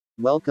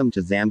Welcome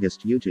to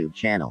ZAMGIST YouTube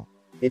channel.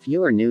 If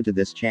you are new to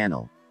this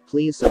channel,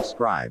 please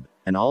subscribe,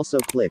 and also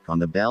click on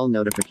the bell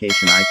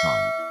notification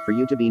icon, for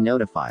you to be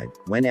notified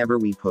whenever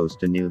we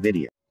post a new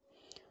video.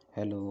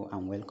 Hello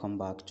and welcome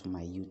back to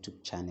my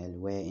YouTube channel,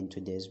 where in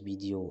today's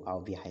video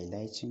I'll be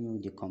highlighting you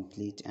the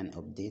complete and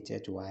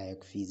updated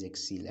WAEC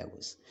Physics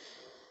syllabus.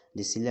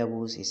 The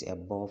syllabus is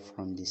above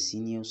from the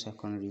senior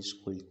secondary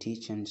school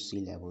teaching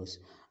syllabus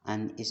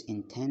and is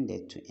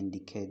intended to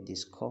indicate the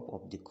scope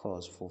of the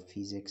course for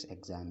physics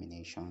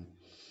examination.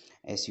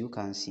 As you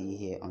can see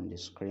here on the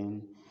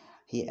screen,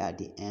 here are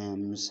the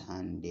aims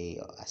and the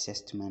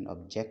assessment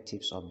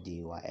objectives of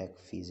the WAEC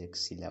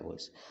Physics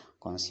syllabus.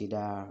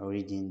 Consider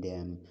reading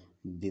them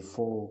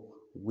before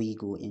we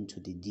go into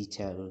the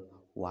detailed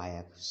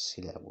WAEC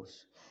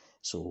syllabus.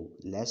 So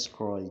let's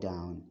scroll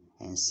down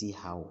and see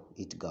how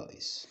it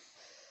goes.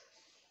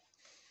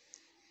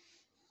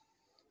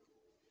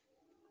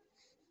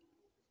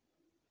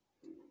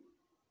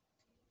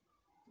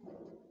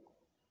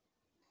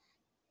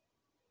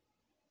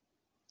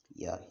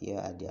 Here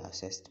are the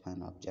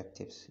assessment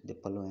objectives. The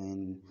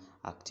following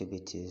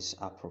activities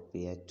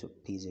appropriate to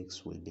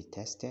physics will be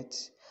tested.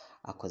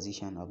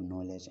 Acquisition of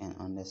knowledge and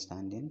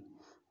understanding.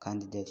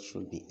 Candidates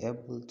should be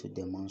able to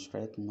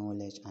demonstrate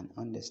knowledge and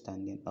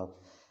understanding of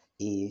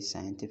A.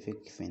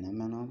 Scientific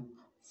phenomenon,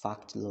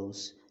 fact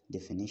laws,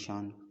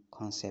 definition,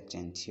 concepts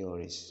and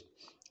theories.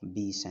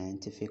 B.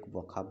 Scientific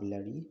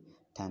vocabulary,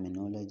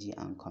 terminology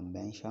and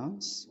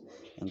conventions,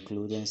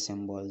 including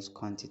symbols,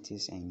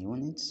 quantities and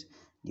units.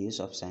 The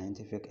use of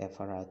scientific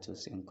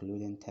apparatus,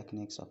 including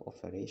techniques of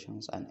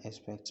operations and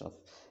aspects of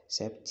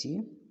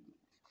safety,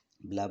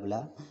 blah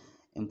blah.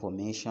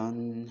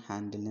 Information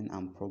handling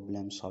and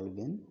problem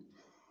solving.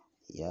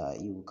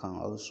 You can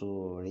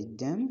also read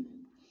them.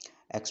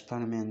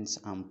 Experiments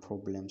and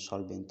problem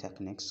solving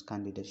techniques.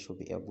 Candidates should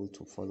be able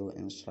to follow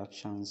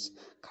instructions,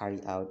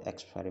 carry out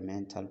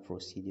experimental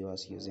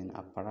procedures using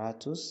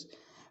apparatus,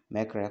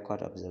 make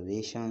record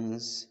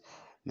observations,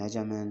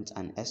 measurements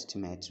and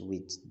estimates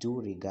with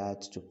due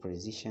regard to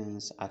precision,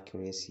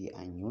 accuracy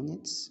and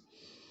units.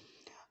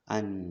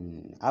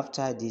 And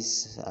after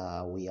this,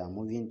 we are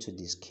moving to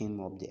the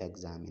scheme of the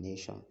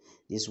examination.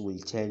 This will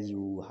tell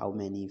you how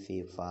many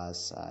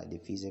papers the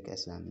physics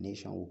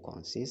examination will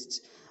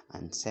consist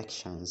and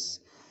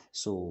sections.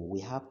 So we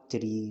have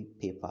 3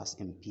 papers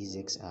in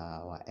physics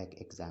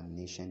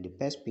examination. The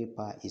first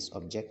paper is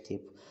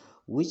objective,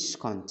 which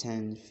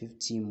contains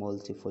 50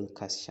 multiple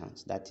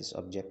questions, that is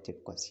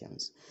objective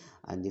questions.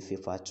 And the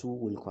paper 2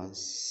 will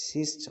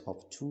consist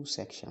of 2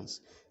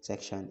 sections,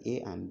 section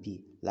A and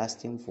B,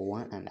 lasting for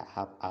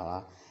 1.5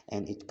 hours,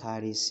 and it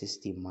carries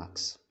 60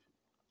 marks.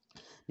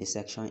 The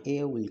section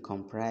A will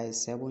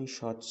comprise 7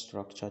 short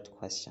structured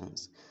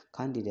questions.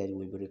 Candidate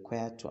will be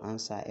required to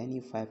answer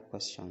any 5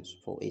 questions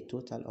for a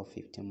total of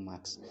 15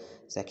 marks.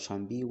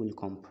 Section B will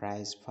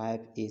comprise 5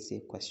 essay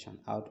questions,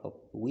 out of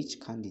which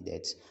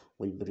candidates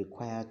will be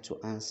required to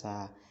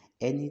answer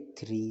any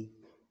 3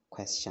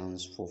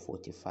 questions for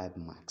 45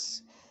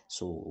 marks.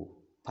 So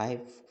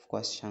 5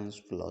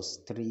 questions plus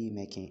 3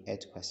 making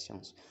 8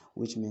 questions,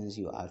 which means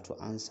you are to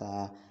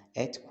answer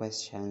 8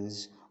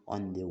 questions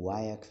on the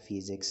WAEC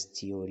Physics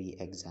theory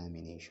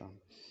examination.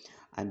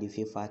 And the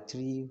paper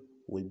 3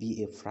 will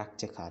be a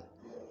practical.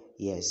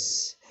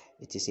 Yes,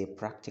 it is a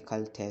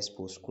practical test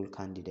for school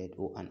candidate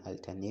or an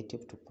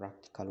alternative to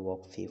practical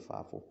work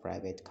paper for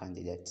private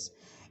candidates.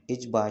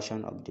 Each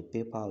version of the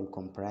paper will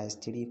comprise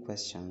 3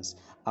 questions,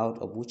 out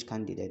of which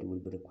candidate will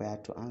be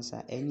required to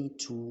answer any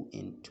 2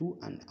 in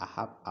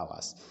 2.5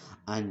 hours,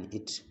 and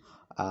it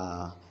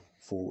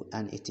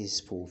is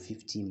for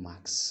 50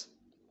 marks.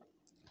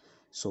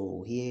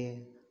 So here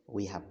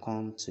we have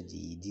come to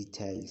the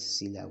detailed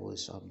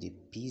syllabus of the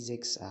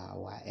physics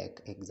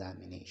WAEC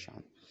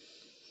examination.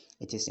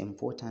 It is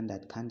important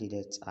that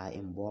candidates are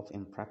involved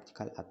in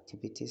practical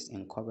activities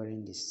in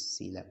covering the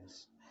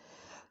syllabus.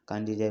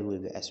 Candidates will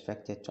be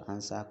expected to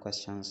answer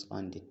questions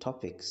on the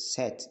topic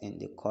set in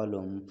the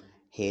column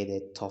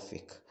headed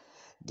topic.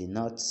 The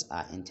notes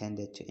are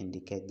intended to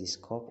indicate the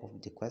scope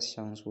of the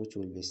questions which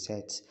will be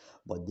set,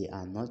 but they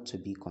are not to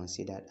be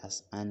considered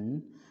as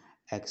an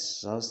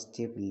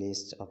exhaustive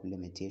list of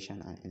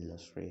limitations and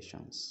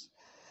illustrations.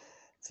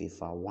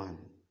 Paper 1,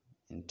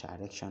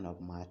 Interaction of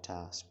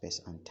Matter,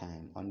 Space and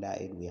Time. Under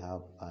it we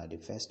have the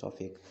first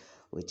topic,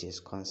 which is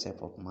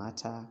concept of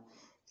matter.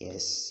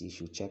 Yes, you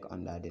should check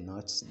under the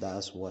notes.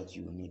 That's what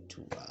you need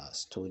to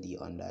study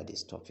under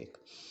this topic.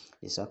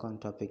 The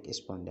second topic is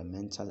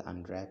fundamental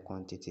and derived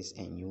quantities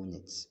and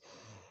units.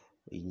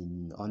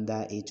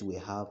 Under it we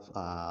have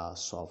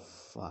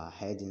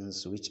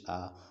headings, which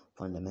are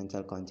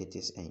fundamental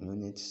quantities and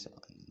units,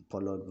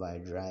 followed by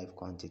derived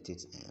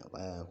quantities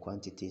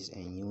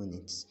and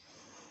units.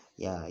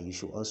 You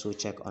should also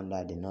check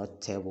under the note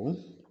table.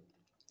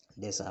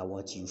 These are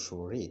what you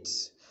should read.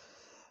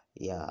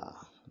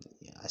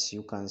 As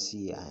you can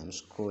see, I am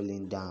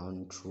scrolling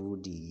down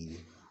through the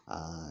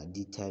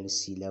detailed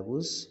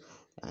syllabus,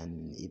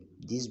 and if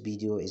this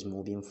video is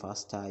moving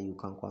faster, you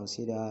can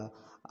consider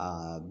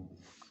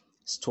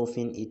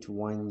stopping it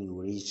when you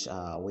reach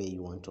where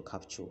you want to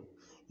capture.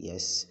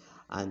 Yes,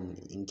 and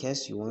in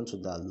case you want to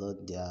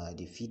download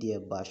the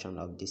PDF version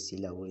of this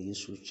syllabus, you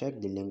should check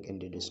the link in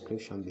the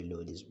description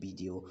below this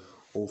video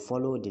or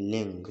follow the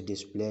link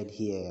displayed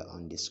here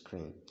on the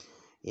screen.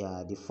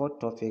 Yeah, the fourth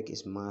topic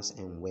is mass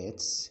and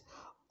weights.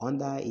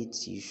 Under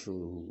it, you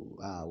should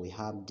we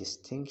have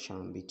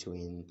distinction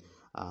between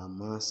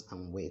mass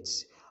and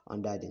weights.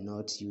 Under the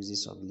notes,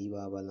 uses of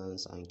lever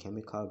balance and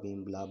chemical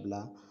beam, blah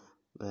blah.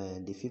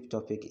 The fifth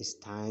topic is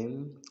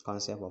time,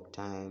 concept of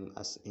time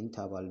as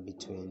interval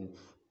between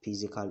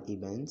physical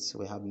events.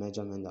 We have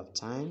measurement of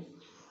time.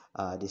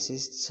 The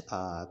sixth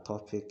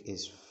topic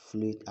is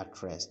fluid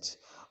at rest.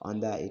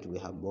 Under it, we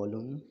have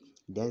volume,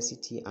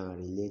 density, and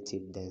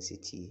relative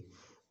density,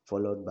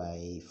 followed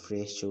by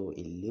pressure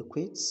in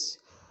liquids,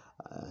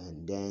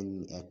 and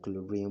then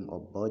equilibrium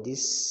of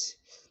bodies.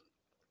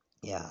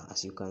 Yeah,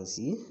 as you can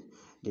see,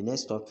 the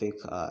next topic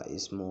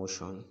is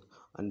motion.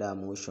 Under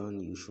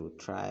motion, you should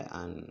try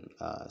and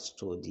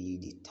study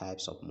the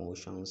types of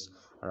motions: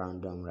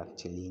 random,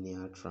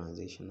 rectilinear,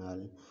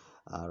 transitional,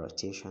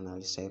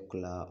 rotational,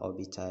 circular,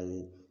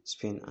 orbital,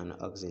 spin, and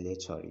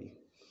oscillatory.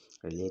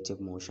 Relative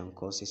motion,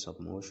 causes of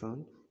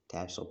motion,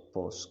 types of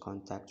force: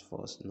 contact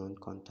force,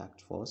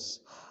 non-contact force.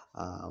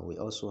 We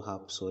also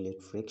have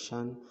solid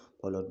friction,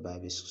 followed by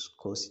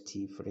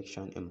viscosity,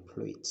 friction in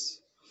fluids.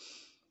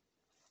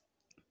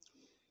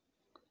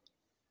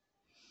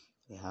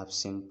 We have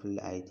simple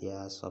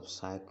ideas of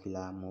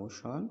circular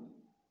motion.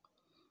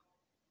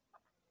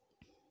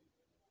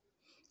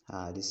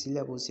 The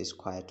syllabus is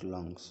quite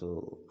long,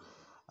 so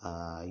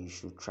you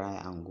should try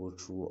and go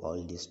through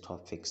all these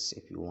topics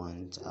if you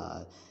want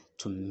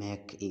to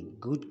make a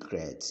good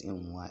grade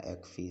in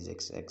WAEC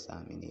Physics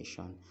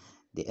examination.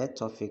 The eighth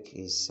topic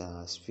is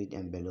speed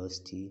and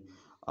velocity.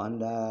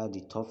 Under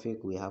the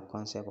topic, we have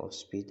concept of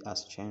speed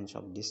as change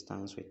of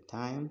distance with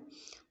time,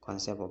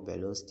 concept of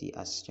velocity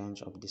as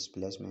change of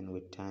displacement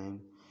with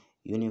time,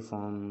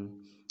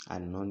 uniform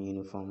and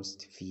non-uniform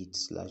speed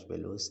slash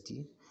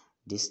velocity,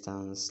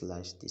 distance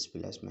slash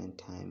displacement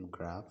time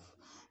graph.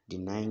 The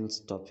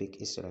ninth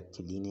topic is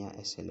rectilinear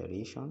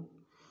acceleration,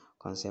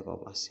 concept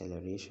of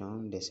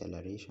acceleration,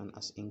 deceleration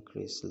as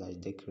increase slash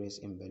decrease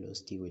in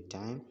velocity with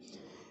time,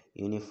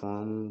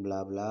 uniform,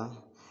 blah blah.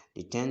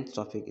 The 10th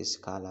topic is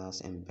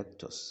scalars and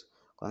vectors,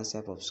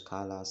 concept of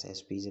scalars as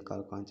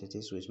physical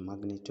quantities with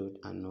magnitude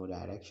and no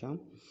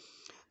direction.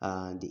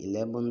 The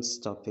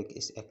 11th topic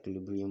is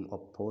equilibrium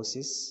of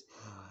forces.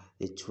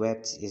 The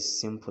 12th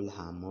is simple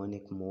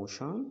harmonic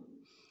motion,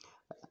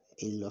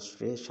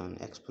 illustration,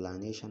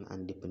 explanation,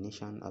 and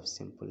definition of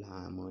simple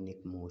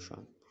harmonic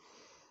motion.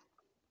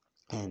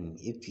 And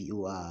if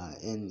you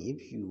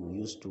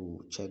used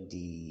to check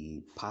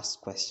the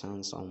past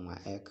questions on my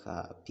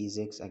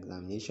physics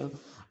examination,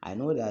 I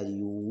know that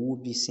you will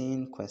be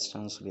seeing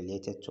questions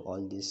related to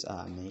all these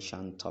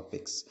mentioned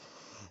topics.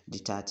 The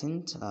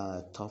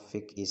 13th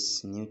topic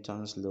is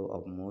Newton's law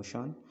of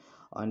motion.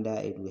 Under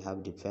it, we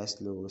have the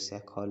first law,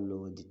 second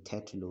law, the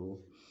third law.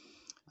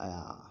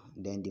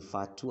 Then the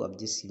part 2 of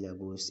this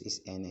syllabus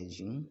is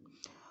energy.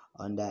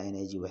 Under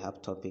energy, we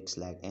have topics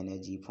like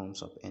energy,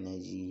 forms of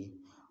energy,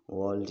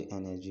 world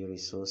energy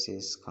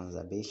resources,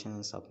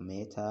 conservations of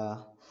matter,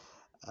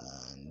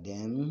 and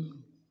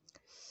then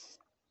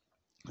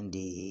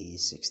the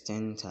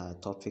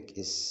 16th topic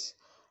is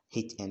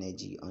heat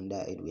energy.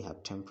 Under it, we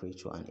have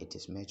temperature and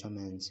its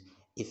measurements,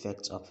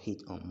 effects of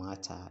heat on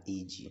matter,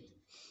 e.g.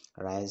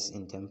 rise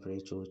in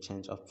temperature,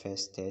 change of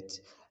phase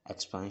state,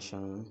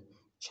 expansion,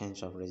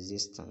 change of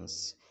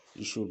resistance.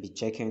 You should be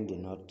checking the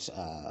note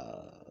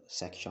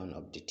section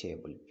of the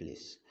table,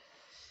 please,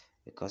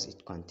 because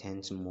it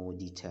contains more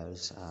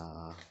details,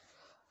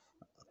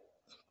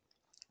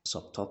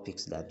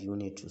 subtopics that you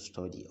need to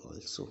study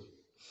also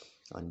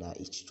under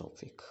each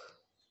topic.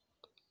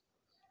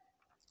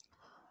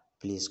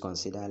 Please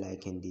consider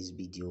liking this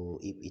video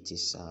if it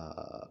is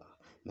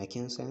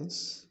making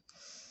sense.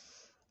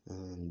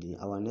 And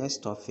our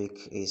next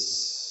topic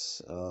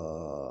is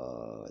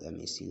let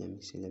me see.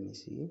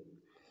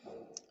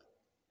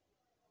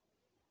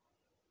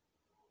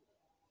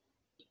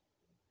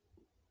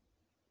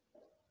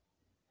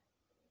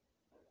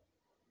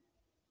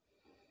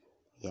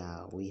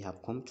 Yeah, we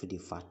have come to the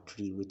part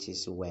 3, which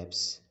is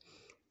waves,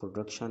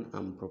 production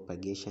and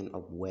propagation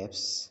of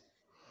waves.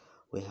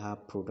 We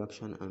have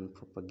production and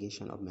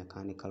propagation of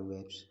mechanical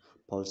waves,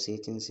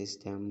 pulsating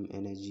system,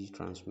 energy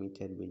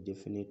transmitted with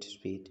definite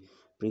speed,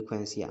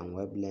 frequency, and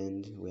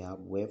wavelength. We have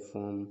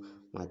waveform,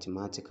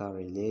 mathematical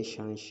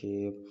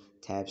relationship,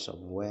 types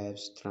of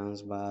waves,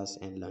 transverse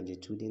and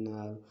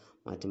longitudinal,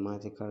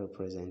 mathematical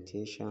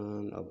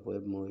representation of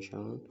wave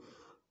motion,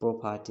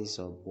 properties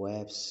of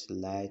waves,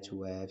 light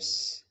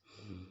waves,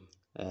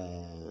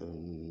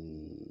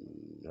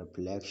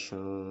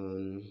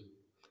 reflection.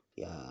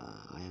 Yeah,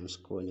 I am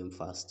scrolling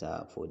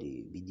faster for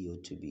the video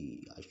to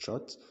be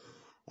short.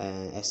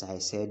 As I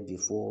said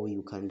before,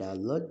 you can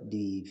download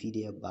the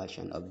PDF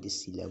version of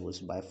this syllabus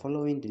by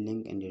following the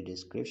link in the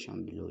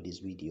description below this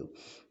video.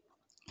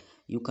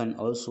 You can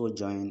also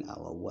join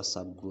our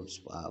WhatsApp groups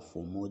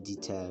for more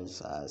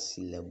details,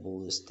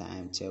 syllabus,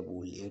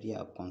 timetable, area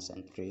of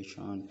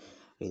concentration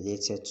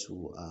related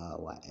to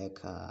our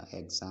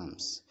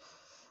exams.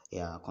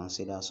 Yeah,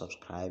 consider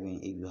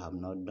subscribing if you have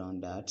not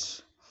done that.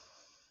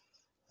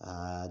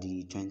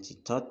 The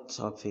 23rd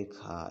topic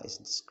is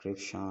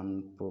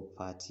description,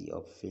 property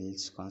of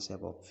fields,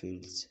 concept of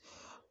fields,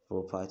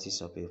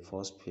 properties of a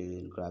force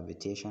field,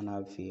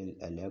 gravitational field,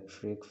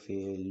 electric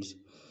field,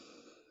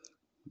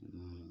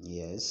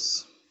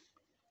 yes,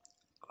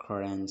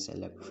 currents,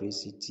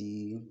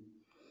 electricity,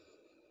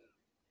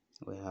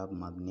 we have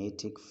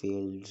magnetic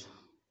field,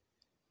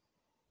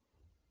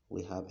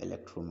 we have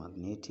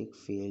electromagnetic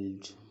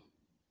field,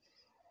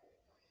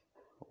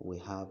 we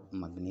have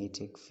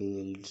magnetic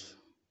field,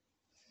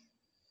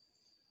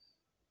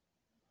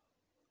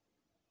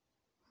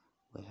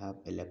 we have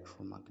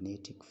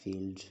electromagnetic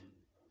field,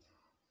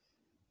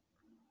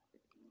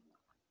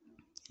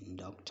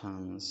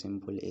 inductance,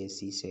 simple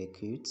AC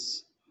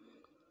circuits,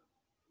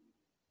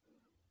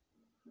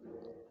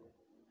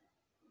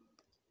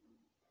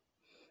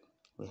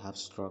 we have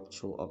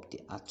structure of the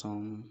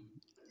atom.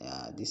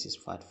 This is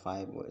part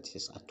 5, which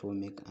is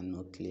atomic and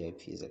nuclear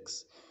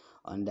physics.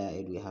 Under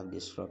it, we have the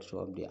structure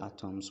of the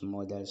atoms,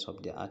 models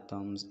of the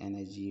atoms,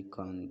 energy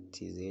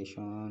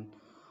quantization,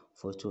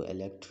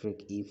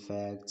 photoelectric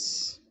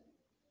effects.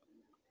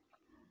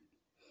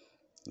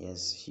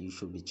 Yes, you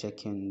should be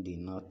checking the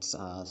north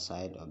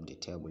side of the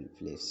table,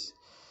 please.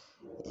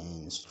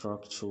 And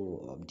structure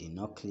of the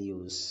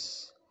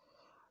nucleus,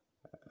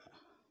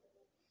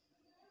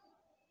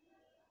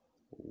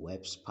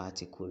 Webb's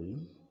particle,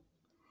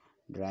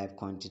 drive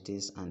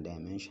quantities and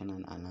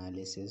dimensional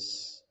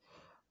analysis,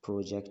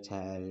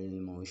 projectile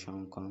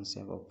motion,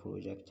 concept of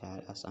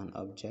projectile as an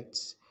object,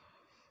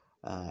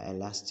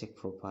 elastic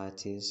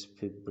properties,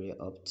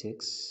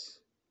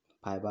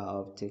 fiber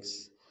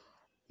optics,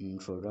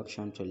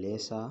 introduction to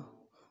laser,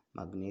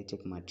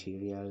 magnetic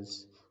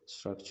materials,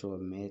 structure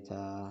of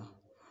matter,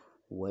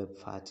 Webb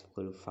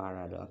particle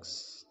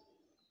paradox.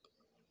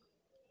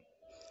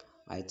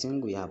 I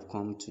think we have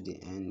come to the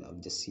end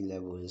of the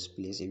syllabus.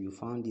 Please, if you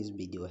found this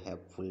video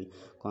helpful,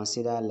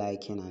 consider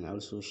liking and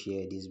also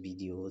share this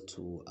video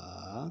to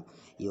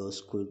your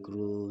school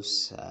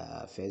groups,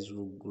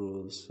 Facebook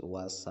groups,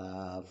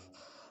 WhatsApp,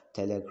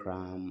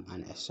 Telegram,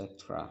 and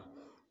etc.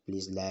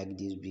 Please like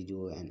this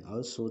video and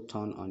also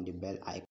turn on the bell icon